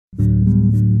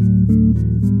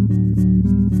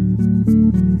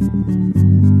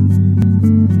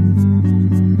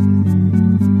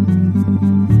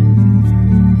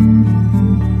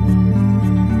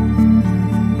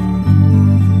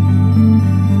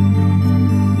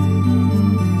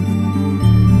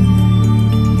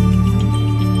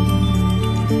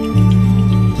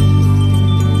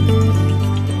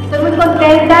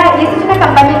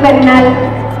campaña invernal.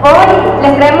 Hoy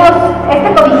les traemos esta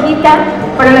cobijita,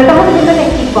 pero lo estamos haciendo en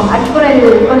equipo, aquí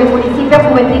con el municipio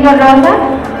Juventino Rosas,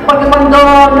 porque cuando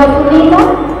nos unimos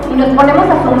y nos ponemos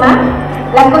a sumar,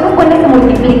 las cosas buenas se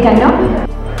multiplican, ¿no?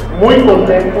 Muy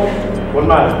contento con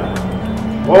Maru.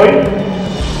 Hoy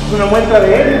es una muestra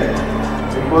de ello,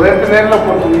 el poder tener la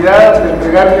oportunidad de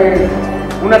entregarle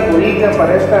una cobija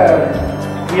para este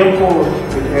tiempo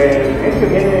que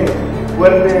viene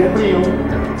fuerte el frío.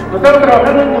 Nos estamos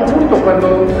trabajando en conjunto.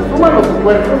 Cuando se suman los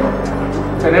esfuerzos,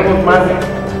 tenemos más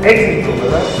éxito,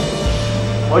 ¿verdad?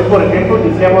 Hoy, por ejemplo,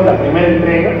 iniciamos la primera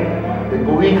entrega de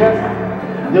cobijas,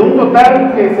 de un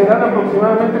total que serán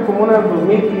aproximadamente como unas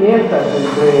 2.500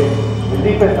 entre el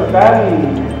DIF Estatal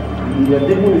y el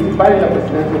DIF municipal y la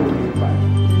Presidencia municipal.